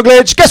comes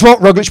Roglic. Guess what?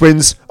 Roglic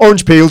wins.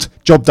 Orange peeled.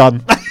 Job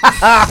done.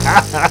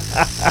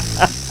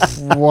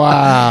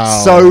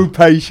 Wow. So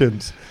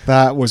patient.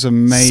 That was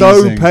amazing.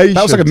 So patient.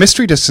 That was like a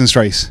mystery distance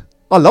race.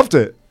 I loved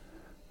it.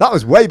 That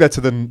was way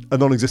better than a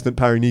non-existent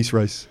Paris-Nice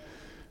race.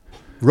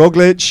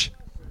 Roglic,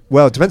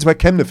 well, it depends where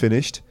Kemna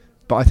finished,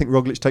 but I think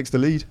Roglic takes the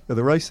lead of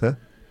the race there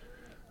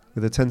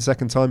with a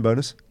 10-second time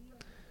bonus.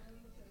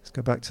 Let's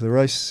go back to the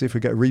race, see if we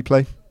get a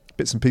replay.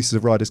 Bits and pieces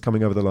of riders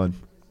coming over the line.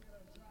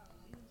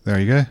 There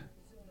you go.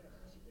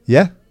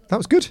 Yeah, that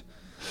was good.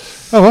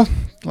 Oh well,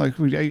 like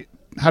we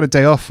had a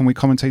day off and we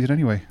commentated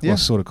anyway. Yeah. Well,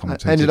 sort of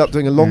commentated. I ended up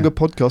doing a longer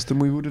Yeah. podcast than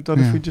we would have done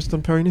if Yeah. we'd just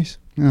done Paris-Nice.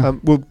 Yeah.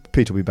 Well,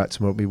 Peter will be back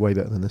tomorrow. It'll be way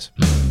better than this.